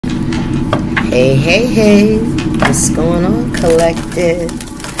Hey, hey, hey, what's going on, collective?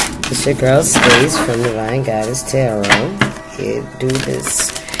 It's your girl Stace from Divine Goddess Tarot, here to do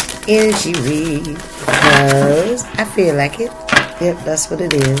this energy read because I feel like it. Yep, that's what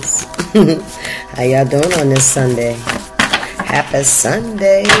it is. How y'all doing on this Sunday? Happy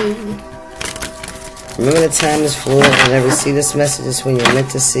Sunday. Remember, the time is fluid. Whenever you see this message, it's when you're meant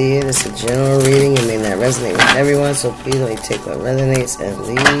to see it. It's a general reading. It may not resonate with everyone, so please only take what resonates and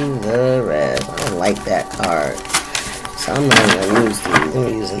leave the rest. I don't like that card, so I'm not going to use these. I'm going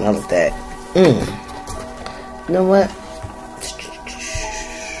to use another deck. You know what?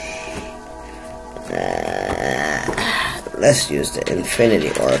 Let's use the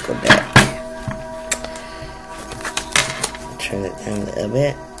Infinity Oracle deck. Turn it down a little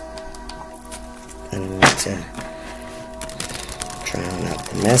bit. I don't want to drown out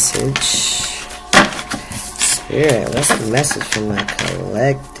the message. Spirit, what's the message from my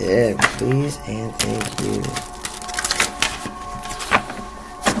collective? Please and thank you.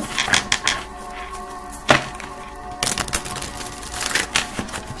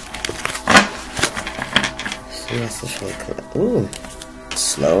 What's the message from the collective? Ooh,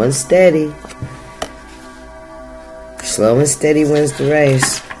 slow and steady. Slow and steady wins the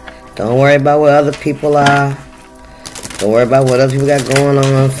race. Don't worry about what other people are. Don't worry about what other people got going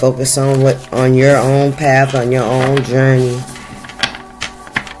on. Focus on your own path, on your own journey.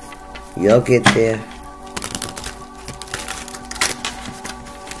 You'll get there.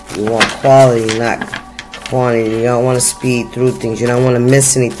 You want quality, not quantity. You don't want to speed through things. You don't want to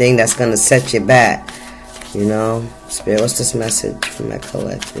miss anything that's going to set you back. You know? Spirit, what's this message from my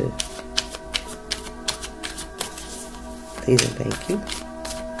collective? Please and thank you.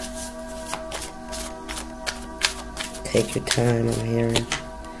 Take your time, I'm hearing.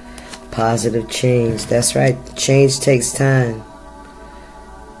 Positive change. That's right. Change takes time.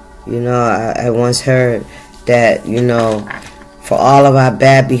 You know, I once heard that, you know, for all of our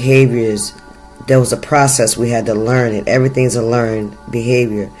bad behaviors, there was a process we had to learn it. Everything's a learned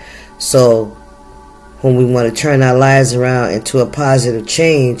behavior. So when we want to turn our lives around into a positive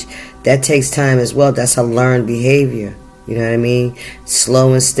change, that takes time as well. That's a learned behavior. You know what I mean?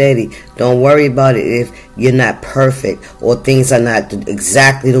 Slow and steady. Don't worry about it if you're not perfect or things are not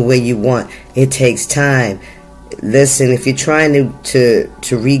exactly the way you want. It takes time. Listen, if you're trying to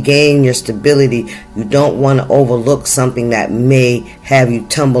regain your stability, you don't want to overlook something that may have you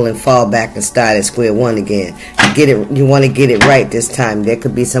tumble and fall back and start at square one again. You want to get it right this time. There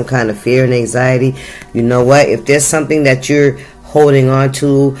could be some kind of fear and anxiety. You know what? If there's something that you're holding on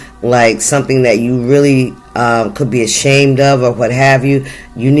to, like something that you really could be ashamed of or what have you,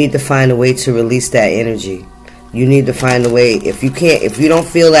 you need to find a way to release that energy. You need to find a way. If you don't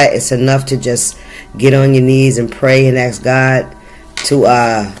feel that it's enough to just get on your knees and pray and ask God to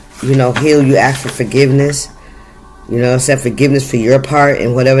you know, heal you, ask for forgiveness. You know, accept forgiveness for your part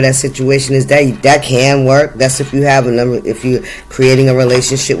in whatever that situation is. That can work. That's if you have if you're creating a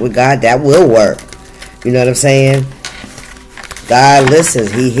relationship with God, that will work. You know what I'm saying? God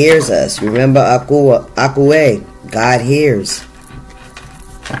listens. He hears us. Remember Akue. God hears.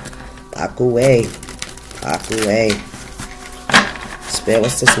 Akue. Spirit,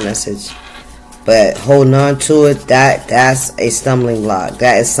 what's this message? But holding on to it, that's a stumbling block.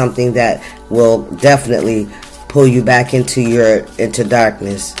 That is something that will definitely pull you back into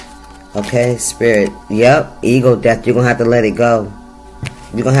darkness. Okay, Spirit. Yep. Ego death. You're gonna have to let it go.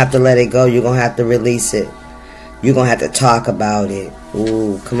 You're gonna have to let it go. You're gonna have to release it. You're going to have to talk about it.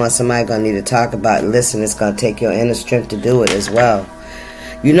 Ooh, come on, somebody going to need to talk about it. Listen, it's going to take your inner strength to do it as well.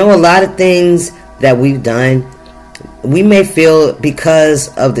 You know, a lot of things that we've done, we may feel because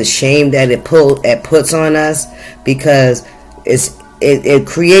of the shame that it puts on us, because it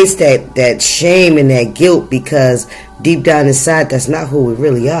creates that shame and that guilt, because deep down inside, that's not who we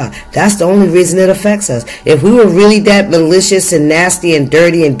really are. That's the only reason it affects us. If we were really that malicious and nasty and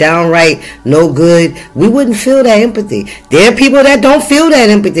dirty and downright no good, we wouldn't feel that empathy. There are people that don't feel that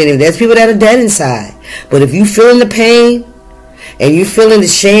empathy. There's people that are dead inside. But if you feeling the pain and you feeling the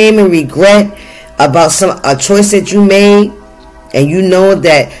shame and regret about a choice that you made, and you know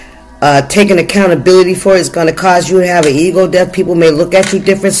that taking accountability for it is going to cause you to have an ego death, people may look at you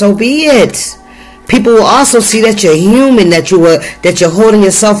different, so be it. People will also see that you're human, that you're holding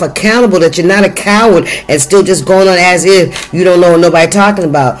yourself accountable, that you're not a coward and still just going on as if you don't know what nobody talking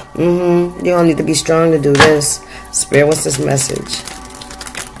about. You don't need to be strong to do this. Spirit, what's this message?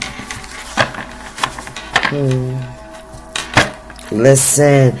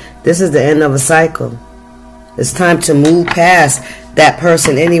 Listen, this is the end of a cycle. It's time to move past that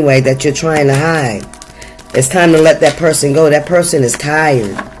person anyway that you're trying to hide. It's time to let that person go. That person is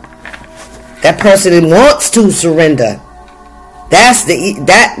tired. That person wants to surrender.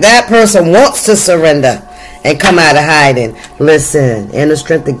 That person wants to surrender and come out of hiding. Listen, inner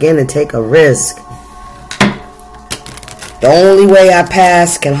strength again and take a risk. The only way our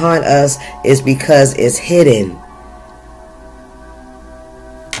past can haunt us is because it's hidden.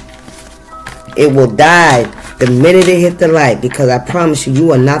 It will die the minute it hit the light, because I promise you,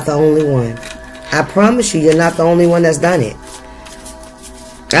 you are not the only one. I promise you, you're not the only one that's done it.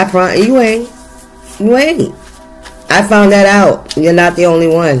 I promise you ain't. You ain't. I found that out. You're not the only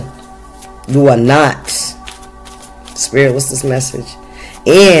one. You are not. Spirit, what's this message?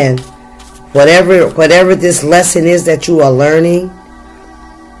 And whatever this lesson is that you are learning,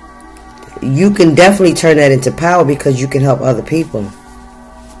 you can definitely turn that into power because you can help other people.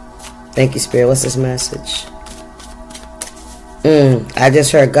 Thank you, Spirit. What's this message? I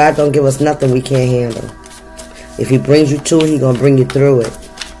just heard God don't give us nothing we can't handle. If He brings you to it, He's going to bring you through it.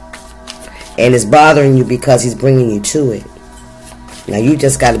 And it's bothering you because He's bringing you to it. Now you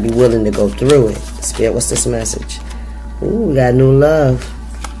just got to be willing to go through it. Spirit, what's this message? Ooh, we got new love.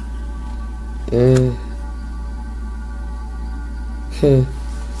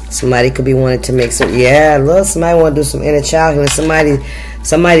 Somebody could be wanting to make some. Yeah, look, somebody want to do some inner child healing.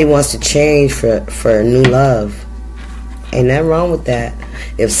 Somebody wants to change for new love. Ain't nothing wrong with that.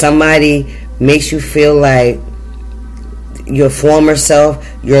 If somebody makes you feel like your former self,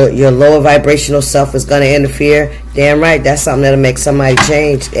 your lower vibrational self is going to interfere, damn right, that's something that'll make somebody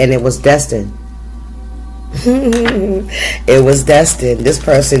change. And it was destined. It was destined. This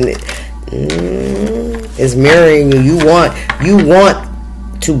person is mirroring you. You want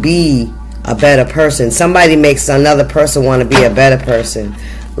to be a better person. Somebody makes another person want to be a better person.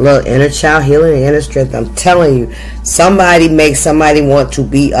 Look, inner child healing and inner strength. I'm telling you, somebody makes somebody want to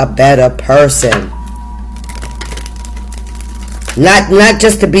be a better person. Not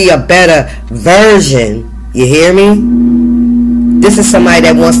just to be a better version. You hear me? This is somebody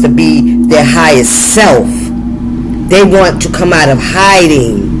that wants to be their highest self. They want to come out of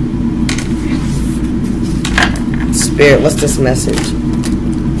hiding. Spirit, what's this message?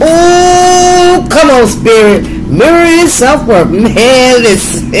 Oh, come on, Spirit. Mirroring self-worth. Man,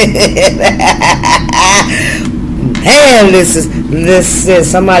 listen.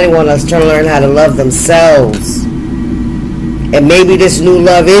 Somebody want us to learn how to love themselves. And maybe this new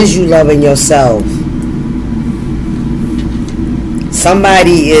love is you loving yourself.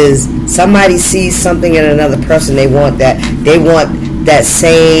 Somebody sees something in another person. They want that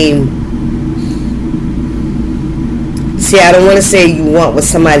same. See, I don't want to say you want what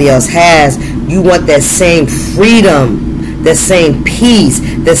somebody else has. You want that same freedom, that same peace,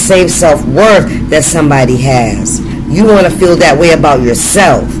 that same self-worth that somebody has. You want to feel that way about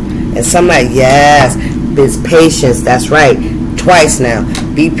yourself. And somebody, yes, it's patience. That's right. Twice now.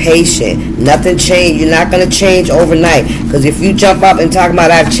 Be patient. Nothing changed. You're not going to change overnight. Because if you jump up and talk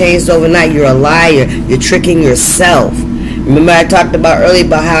about I've changed overnight, you're a liar. You're tricking yourself. Remember I talked about earlier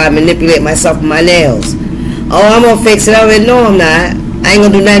about how I manipulate myself with my nails. Oh, I'm going to fix it. No, I'm not. I ain't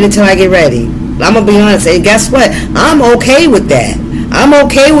going to do nothing until I get ready. I'm going to be honest. And guess what? I'm okay with that. I'm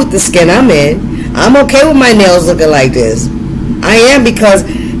okay with the skin I'm in. I'm okay with my nails looking like this. I am, because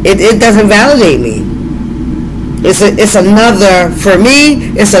it doesn't validate me. It's another, for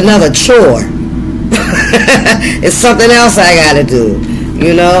me, it's another chore. It's something else I got to do.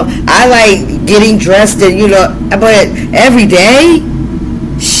 You know, I like getting dressed and, but every day,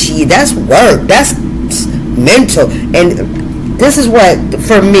 that's work. That's mental. And this is what,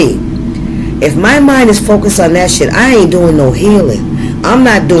 for me, if my mind is focused on that shit, I ain't doing no healing. I'm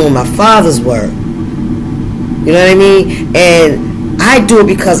not doing my Father's work. You know what I mean? And I do it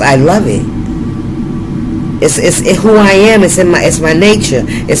because I love it. It's who I am. It's my nature.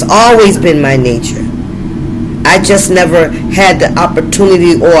 It's always been my nature. I just never had the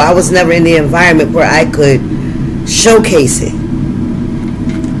opportunity, or I was never in the environment where I could showcase it.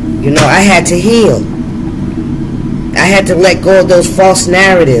 I had to heal. I had to let go of those false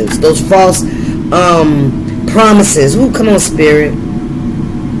narratives, those false promises. Ooh, come on, Spirit.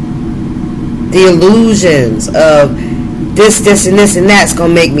 The illusions of this, and this, and that's going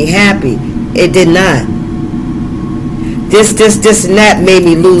to make me happy. It did not. This, and that made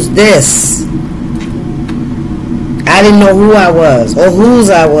me lose this. I didn't know who I was or whose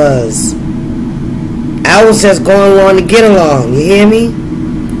I was. I was just going along to get along. You hear me?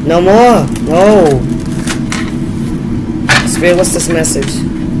 No more. No. Spirit, what's this message?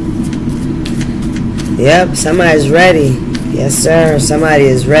 Yep, somebody's ready. Yes, sir. Somebody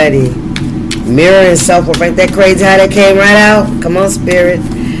is ready. Mirror and self-worth. Ain't that crazy how that came right out? Come on, Spirit.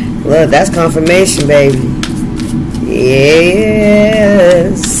 Look, that's confirmation, baby.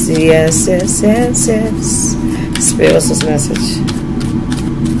 Yes. Yes, yes, yes, yes. Spirit, what's this message?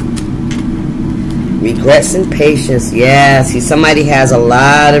 Regrets and patience. Yeah, see, somebody has a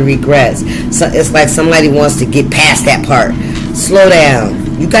lot of regrets. So it's like somebody wants to get past that part. Slow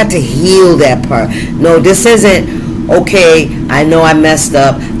down. You got to heal that part. No, this isn't, okay, I know I messed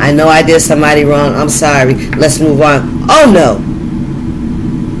up. I know I did somebody wrong. I'm sorry. Let's move on. Oh, no.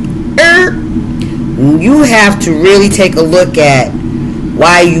 You have to really take a look at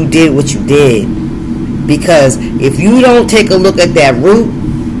why you did what you did. Because if you don't take a look at that root,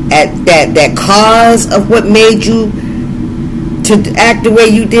 at that cause of what made you to act the way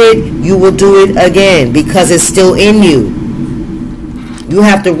you did, you will do it again because it's still in you. You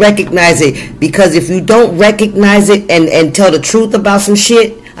have to recognize it, because if you don't recognize it and tell the truth about some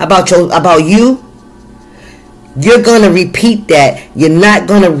shit about you, you're gonna repeat that. You're not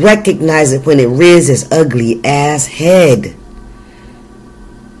gonna recognize it when it rears its ugly ass head.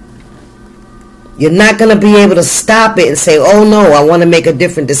 You're not going to be able to stop it and say, oh no, I want to make a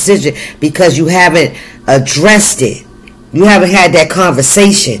different decision, because you haven't addressed it. You haven't had that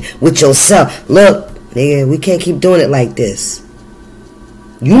conversation with yourself. Look, nigga, we can't keep doing it like this.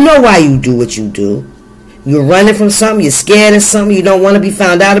 You know why you do what you do. You're running from something. You're scared of something. You don't want to be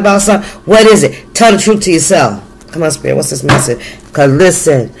found out about something. What is it? Tell the truth to yourself. Come on, Spirit. What's this message? Because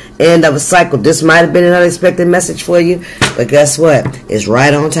listen, end of a cycle. This might have been an unexpected message for you, but guess what? It's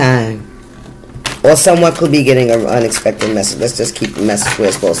right on time. Or someone could be getting an unexpected message. Let's just keep the message where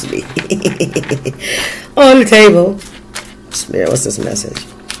it's supposed to be. On the table. Spirit, what's this message?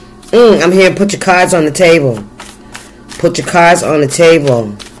 I'm here. Put your cards on the table. Put your cards on the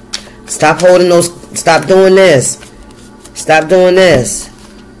table. Stop holding those. Stop doing this. Stop doing this.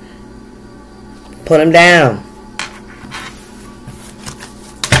 Put them down.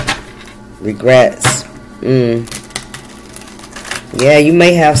 Regrets. Yeah, you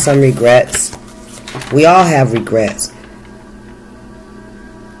may have some regrets. We all have regrets.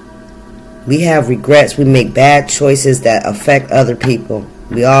 We have regrets. We make bad choices that affect other people.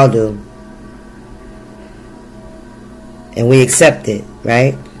 We all do. And we accept it,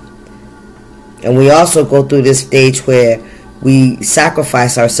 right? And we also go through this stage where we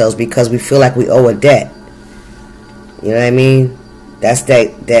sacrifice ourselves because we feel like we owe a debt. You know what I mean? That's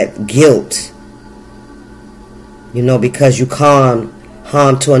that guilt. You know, because you caused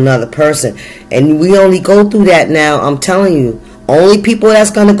harm to another person. And we only go through that now. I'm telling you, only people that's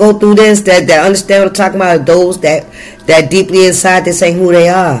going to go through this, that understand what I'm talking about, are those that deeply inside, this ain't who they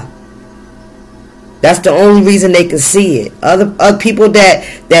are. That's the only reason they can see it. Other people that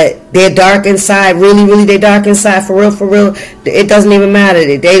they're dark inside, really they're dark inside, for real, it doesn't even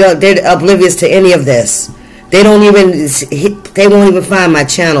matter. They're oblivious to any of this. They won't even find my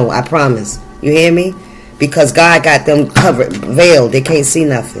channel, I promise. You hear me? Because God got them covered, veiled. They can't see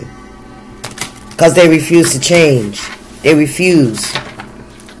nothing. Because they refuse to change. They refuse.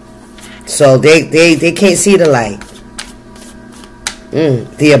 So they can't see the light.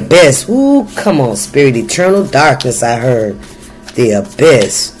 The abyss. Ooh, come on, Spirit. Eternal darkness, I heard. The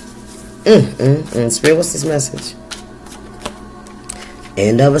abyss. Spirit, what's this message?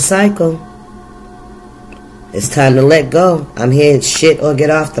 End of a cycle. It's time to let go. I'm hearing shit or get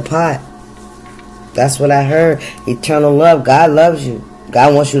off the pot. That's what I heard. Eternal love. God loves you.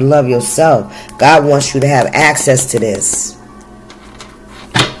 God wants you to love yourself. God wants you to have access to this.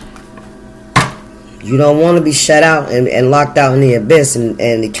 You don't want to be shut out and locked out in the abyss and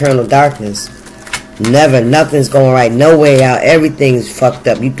eternal darkness. Never. Nothing's going right. No way out. Everything's fucked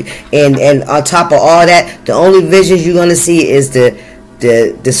up. And on top of all that, the only visions you're going to see is the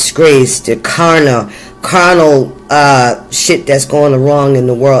disgrace, the carnal shit that's going wrong in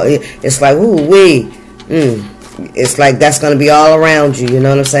the world. It's like, ooh wee. It's like that's going to be all around you. You know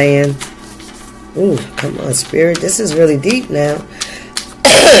what I'm saying? Ooh, come on, Spirit. This is really deep now.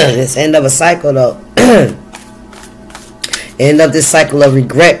 This end of a cycle, though. End of this cycle of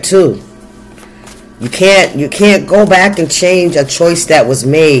regret too. You can't go back and change a choice that was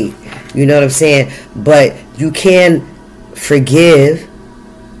made. You know what I'm saying? But you can forgive.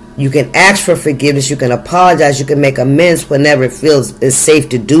 You can ask for forgiveness. You can apologize. You can make amends whenever it feels it's safe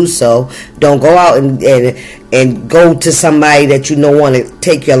to do so. Don't go out and go to somebody that you don't want to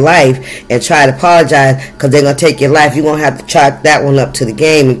take your life and try to apologize because they're going to take your life. You're going to have to chalk that one up to the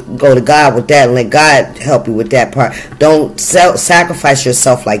game and go to God with that and let God help you with that part. Don't sacrifice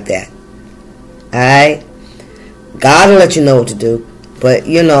yourself like that. Alright? God will let you know what to do. But,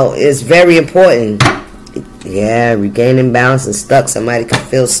 you know, it's very important. Yeah, regaining balance and stuck. Somebody can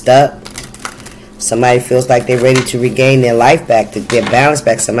feel stuck. Somebody feels like they're ready to regain their life back, to get balance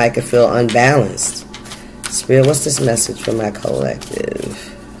back. Somebody can feel unbalanced. Spirit, what's this message for my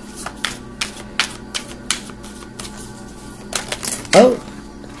collective? Oh.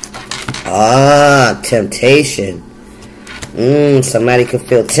 Temptation. Somebody could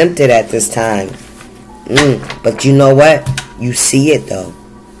feel tempted at this time. But you know what? You see it though.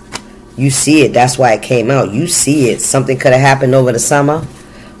 You see it. That's why it came out. You see it. Something could have happened over the summer.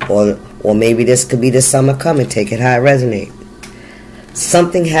 Or maybe this could be the summer coming. Take it how it resonates.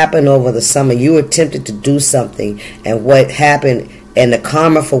 Something happened over the summer. You were tempted to do something. And what happened, and the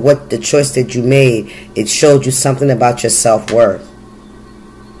karma for what the choice that you made, it showed you something about your self-worth.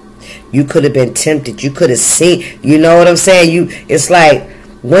 You could have been tempted. You could have seen. You know what I'm saying? It's like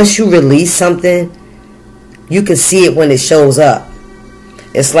once you release something, you can see it when it shows up.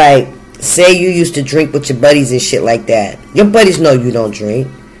 It's like, say you used to drink with your buddies and shit like that. Your buddies know you don't drink.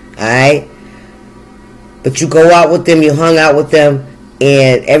 Alright? But you go out with them, you hung out with them,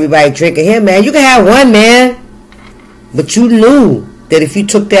 and everybody drinking. Here, man, you can have one, man. But you knew that if you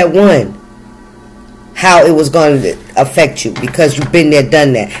took that one, how it was going to affect you, because you've been there,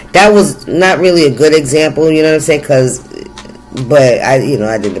 done that. That was not really a good example, you know what I'm saying? But I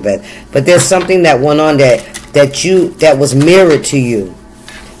did the best. But there's something that went on that was mirrored to you.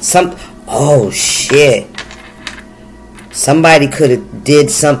 Oh shit! Somebody could have did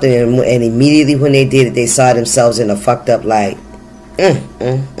something, and immediately when they did it, they saw themselves in a fucked up light.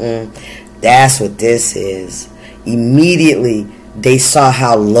 That's what this is. Immediately, they saw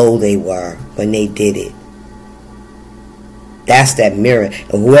how low they were when they did it. That's that mirror.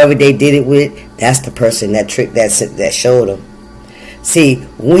 And whoever they did it with, that's the person that showed them. See,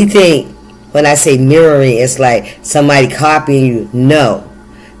 when I say mirroring, it's like somebody copying you. No.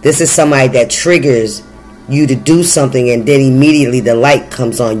 This is somebody that triggers you to do something, and then immediately the light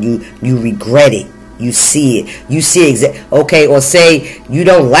comes on you. You regret it. You see it. You see okay, or say you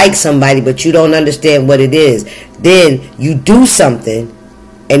don't like somebody, but you don't understand what it is. Then you do something,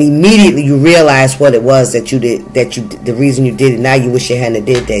 and immediately you realize what it was that you did. The reason you did it. Now you wish you hadn't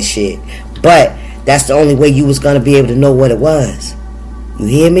did that shit. But that's the only way you was gonna be able to know what it was. You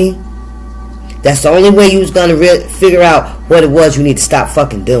hear me? That's the only way you was gonna figure out what it was you need to stop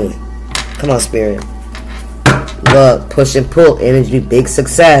fucking doing. Come on, Spirit. Look, push and pull energy, big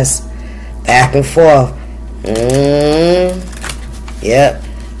success. Back and forth. Yep.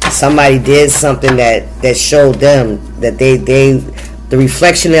 Somebody did something that showed them that the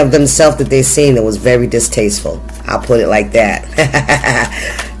reflection of themselves that they seen, that was very distasteful. I'll put it like that.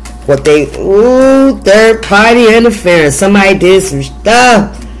 Third party interference. Somebody did some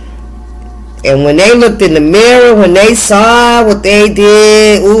stuff. And when they looked in the mirror, when they saw what they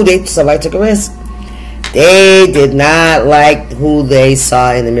did, somebody took a risk. They did not like who they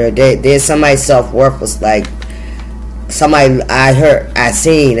saw in the mirror. Somebody's self-worth was like somebody I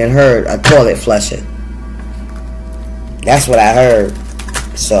seen and heard a toilet flushing. That's what I heard.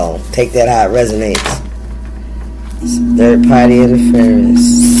 So take that how it resonates. Third party interference.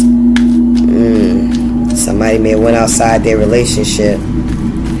 Somebody may have went outside their relationship.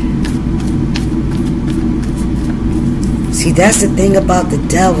 See, that's the thing about the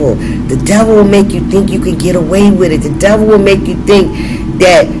devil. The devil will make you think you can get away with it. The devil will make you think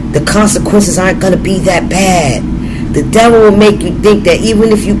that the consequences aren't going to be that bad. The devil will make you think that even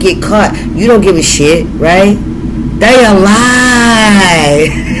if you get caught, you don't give a shit, right? They a lie.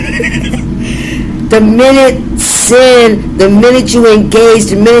 The minute you engage,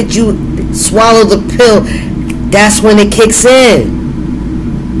 the minute you swallow the pill, that's when it kicks in.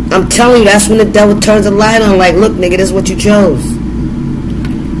 I'm telling you, that's when the devil turns the light on. Like, look, nigga, this is what you chose.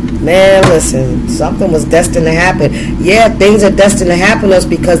 Man, listen, something was destined to happen. Yeah, things are destined to happen to us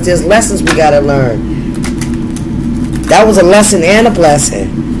because there's lessons we gotta learn. That was a lesson and a blessing.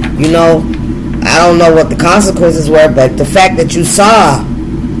 You know, I don't know what the consequences were, but the fact that you saw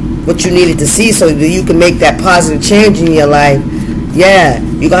what you needed to see so that you can make that positive change in your life, yeah,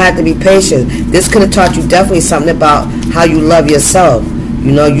 you're gonna have to be patient. This could have taught you definitely something about how you love yourself.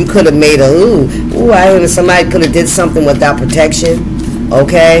 You know, you could have made I heard somebody could have did something without protection,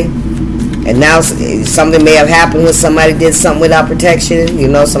 okay? And now something may have happened when somebody did something without protection. You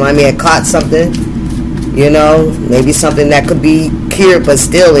know, somebody may have caught something. You know, maybe something that could be cured, but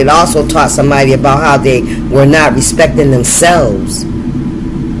still it also taught somebody about how they were not respecting themselves.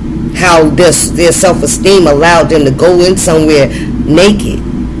 How their self-esteem allowed them to go in somewhere naked.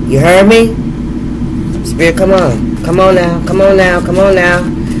 You heard me? Spirit, come on. Come on now. Come on now. Come on now.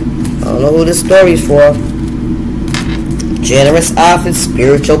 I don't know who this story's for. Generous offer,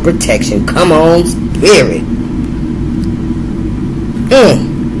 spiritual protection. Come on, Spirit.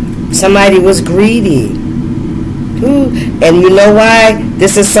 Somebody was greedy. And you know why?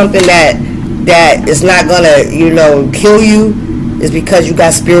 This is something that that it's not gonna, kill you is because you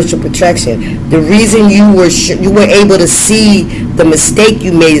got spiritual protection. The reason you were able to see the mistake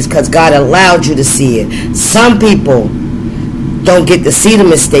you made is because God allowed you to see it. Some people don't get to see the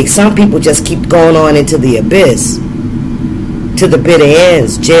mistake. Some people just keep going on into the abyss, to the bitter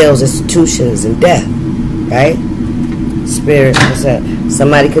ends, jails, institutions, and death. Right? Spirit, what's that?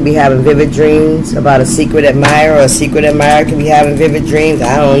 Somebody could be having vivid dreams about a secret admirer, or a secret admirer could be having vivid dreams.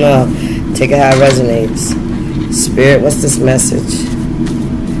 I don't know. Take it how it resonates. Spirit, what's this message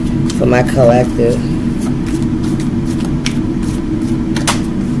for my collective?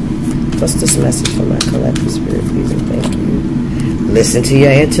 What's this message for my collective, Spirit, please and thank you. Listen to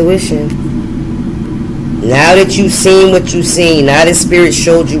your intuition. Now that you've seen what you've seen, now that Spirit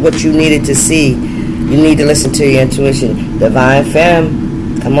showed you what you needed to see, you need to listen to your intuition. Divine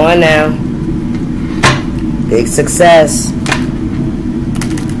Femme, come on now. Big success.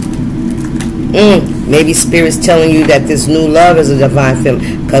 Maybe Spirit's telling you that this new love is a divine femme.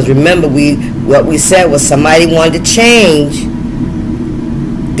 Because remember, what we said was somebody wanted to change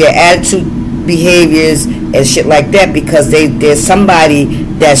their attitude, behaviors, and shit like that because there's somebody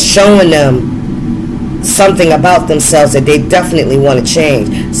that's showing them something about themselves that they definitely want to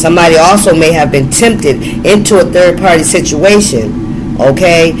change. Somebody also may have been tempted into a third-party situation,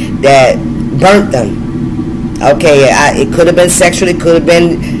 okay, that burnt them. Okay, it could have been sexual, it could have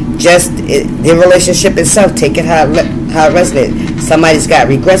been just the relationship itself. Take it how it resonates. Somebody's got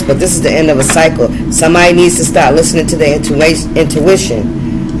regrets, but this is the end of a cycle. Somebody needs to start listening to their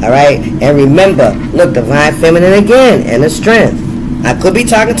intuition. All right, and remember, look, divine feminine again, and the strength. I could be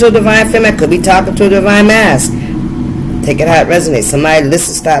talking to a divine feminine. I could be talking to a divine mask. Take it how it resonates. Somebody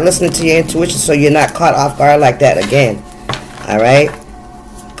start listening to your intuition, so you're not caught off guard like that again. All right,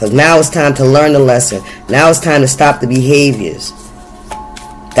 because now it's time to learn the lesson. Now it's time to stop the behaviors.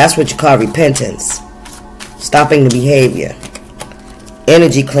 That's what you call repentance. Stopping the behavior.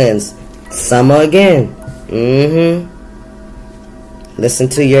 Energy cleanse. Summer again. Listen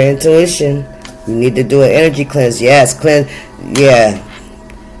to your intuition. You need to do an energy cleanse. Yes, cleanse. Yeah.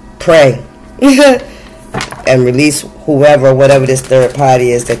 Pray. And release whoever, whatever this third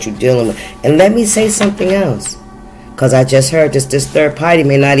party is that you're dealing with. And let me say something else. Because I just heard this third party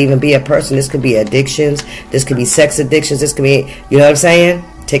may not even be a person. This could be addictions. This could be sex addictions. This could be, you know what I'm saying?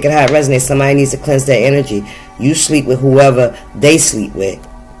 Take it how it resonates. Somebody needs to cleanse their energy. You sleep with whoever they sleep with.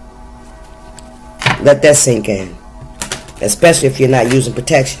 Let that sink in. Especially if you're not using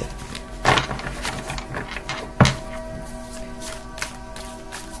protection.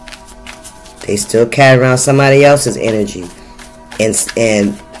 They still carry around somebody else's energy and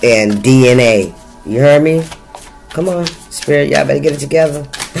DNA. You heard me? Come on, Spirit, y'all better get it together.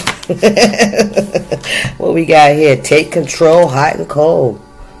 What we got here? Take control, hot and cold.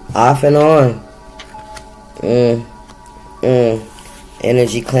 Off and on.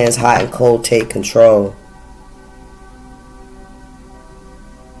 Energy cleanse, hot and cold, take control.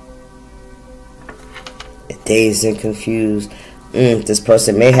 Dazed and confused. This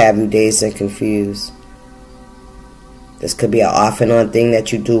person may have you dazed and confused. This could be an off and on thing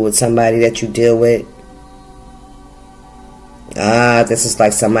that you do with somebody that you deal with. This is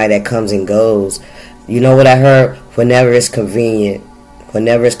like somebody that comes and goes. You know what I heard? Whenever it's convenient.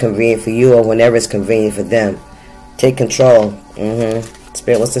 Whenever it's convenient for you or whenever it's convenient for them. Take control.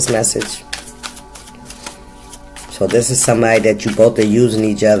 Spirit, what's this message? So this is somebody that you both are using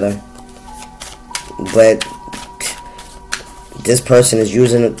each other. But this person is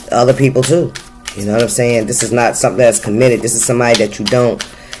using other people too. You know what I'm saying? This is not something that's committed. This is somebody that you don't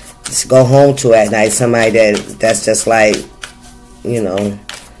just go home to at night. Somebody that's just like, you know,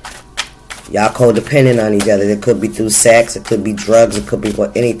 y'all codependent on each other. It could be through sex. It could be drugs. It could be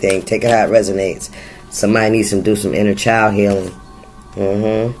anything. Take it how it resonates. Somebody needs to do some inner child healing.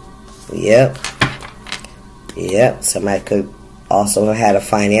 Yep. Somebody could also have had a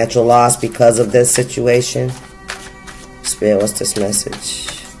financial loss because of this situation. Spirit, what's this message?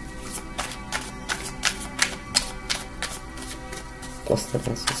 What's the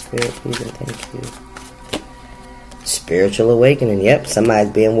message, Spirit? Please and thank you. Spiritual awakening. Yep,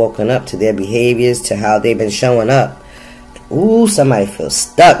 somebody's being woken up to their behaviors, to how they've been showing up. Ooh, somebody feels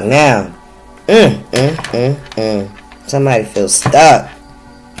stuck now. Somebody feels stuck.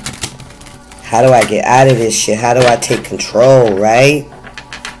 How do I get out of this shit? How do I take control, right?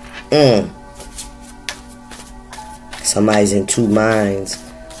 Somebody's in two minds.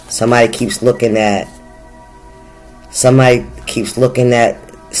 Somebody keeps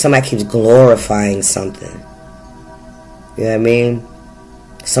glorifying something. You know what I mean?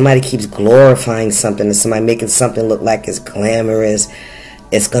 Somebody keeps glorifying something, and somebody making something look like it's glamorous.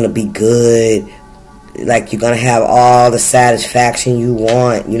 it's going to be good. Like, you're going to have all the satisfaction you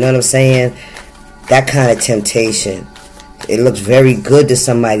want. You know what I'm saying? That kind of temptation. It looks very good to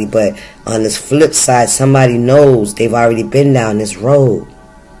somebody, but on this flip side, somebody knows they've already been down this road.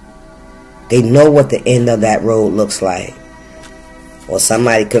 They know what the end of that road looks like. Or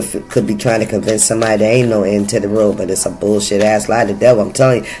somebody could be trying to convince somebody there ain't no end to the road, but it's a bullshit ass lie. The devil, I'm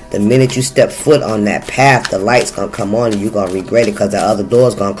telling you, the minute you step foot on that path, the light's going to come on and you're going to regret it because the other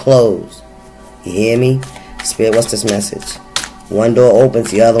door's going to close. You hear me? Spirit, what's this message? One door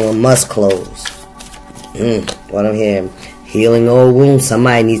opens, the other one must close. What I'm hearing. Healing old wounds.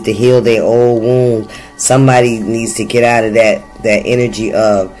 Somebody needs to heal their old wounds. Somebody needs to get out of that energy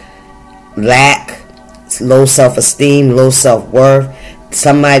of lack, low self-esteem, low self-worth.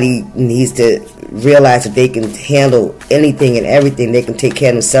 Somebody needs to realize that they can handle anything and everything. They can take care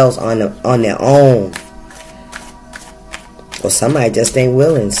of themselves on their own. Or somebody just ain't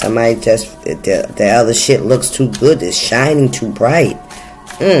willing. Somebody just, the other shit looks too good. It's shining too bright.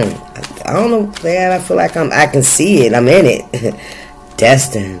 I don't know, man. I feel like I can see it. I'm in it.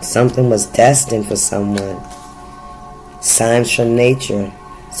 Destined. Something was destined for someone. Signs from nature.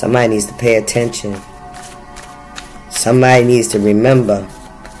 Somebody needs to pay attention. Somebody needs to remember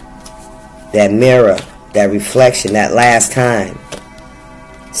that mirror, that reflection, that last time.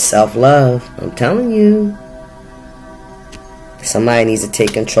 Self-love. I'm telling you. Somebody needs to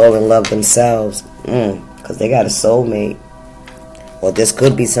take control and love themselves. Because they got a soulmate. Or this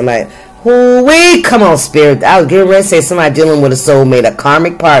could be somebody. Come on, Spirit. I was getting ready to say somebody dealing with a soulmate, a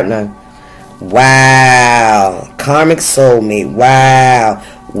karmic partner. Wow. Karmic soulmate. Wow.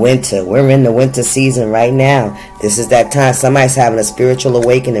 Winter. We're in the winter season right now. This is that time. Somebody's having a spiritual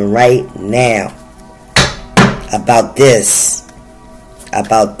awakening right now. About this.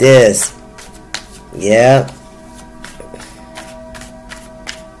 About this. Yeah.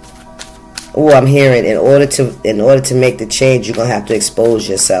 Oh, I'm hearing in order to make the change, you're gonna have to expose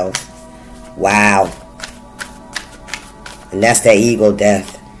yourself. Wow. And that's that ego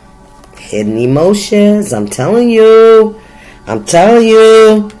death. Hidden emotions. I'm telling you. I'm telling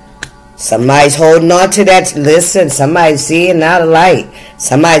you. Somebody's holding on to that. Listen, somebody's seeing now the light.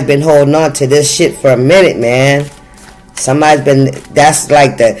 Somebody's been holding on to this shit for a minute, man. Somebody's been. That's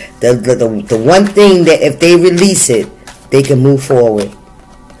like the one thing that if they release it, they can move forward.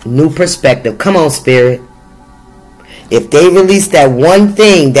 New perspective. Come on, Spirit. If they release that one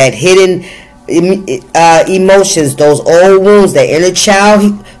thing, that hidden emotions, those old wounds, that inner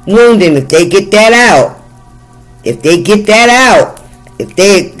child wounding, if they get that out, if they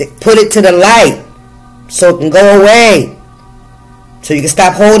put it to the light so it can go away, so you can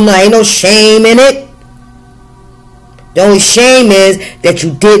stop holding on. Ain't no shame in it. The only shame is that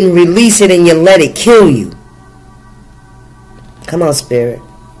you didn't release it and you let it kill you. Come on, Spirit.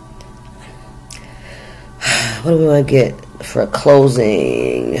 What do we want to get for a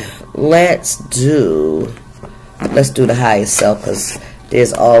closing? Let's do the higher self, because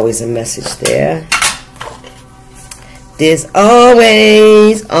there's always a message there. There's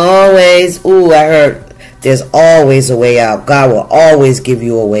always, ooh, I heard, there's always a way out. God will always give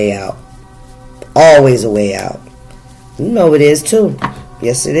you a way out. Always a way out. You know it is too.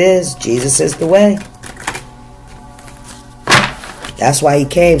 Yes, it is. Jesus is the way. That's why he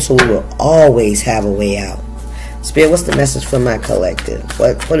came, so we will always have a way out. Spirit, what's the message for my collective?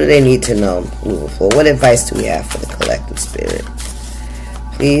 What do they need to know moving forward? What advice do we have for the collective, Spirit?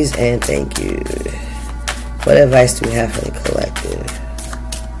 Please and thank you. What advice do we have for the collective?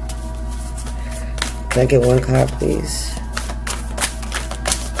 Can I get one card, please?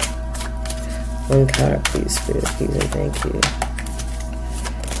 One card, please, Spirit. Please and thank you.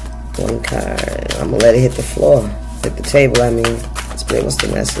 One card. I'm going to let it hit the floor. Hit the table, I mean. Spirit, what's the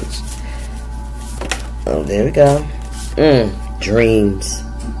message? Oh, there we go. Dreams.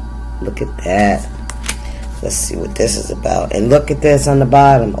 Look at that. Let's see what this is about. And look at this on the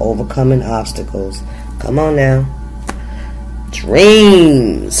bottom. Overcoming obstacles. Come on now.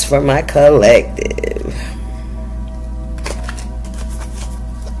 Dreams for my collective.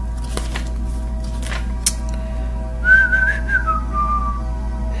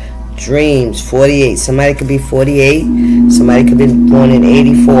 Dreams. 48. Somebody could be 48. Somebody could be born in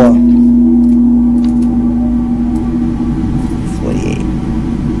 84.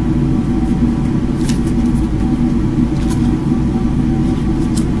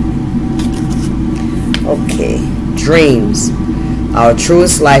 Dreams. Our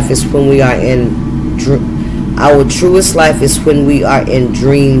truest life is when we are in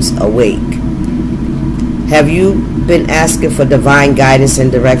dreams awake. Have you been asking for divine guidance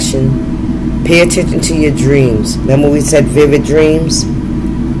and direction? Pay attention to your dreams. Remember we said vivid dreams?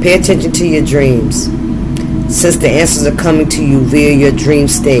 Pay attention to your dreams, since the answers are coming to you via your dream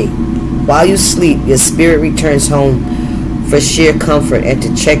state. While you sleep, your spirit returns home for sheer comfort and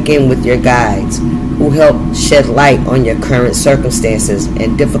to check in with your guides, who help shed light on your current circumstances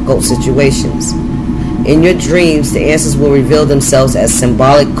and difficult situations. In your dreams, the answers will reveal themselves as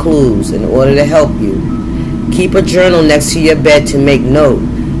symbolic clues in order to help you. Keep a journal next to your bed to make note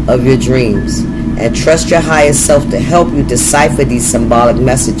of your dreams, and trust your higher self to help you decipher these symbolic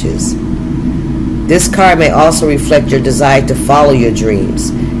messages. This card may also reflect your desire to follow your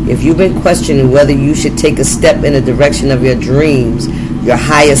dreams. If you've been questioning whether you should take a step in the direction of your dreams, your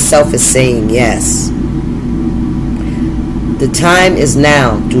higher self is saying yes. The time is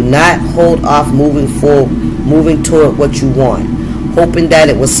now. Do not hold off moving toward what you want, hoping that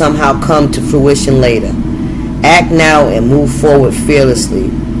it will somehow come to fruition later. Act now and move forward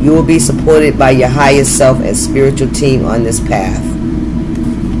fearlessly. You will be supported by your higher self and spiritual team on this path.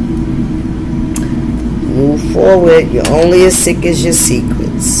 Move forward. You're only as sick as your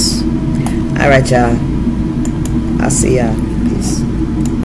secrets. Alright, y'all. I'll see y'all. Peace.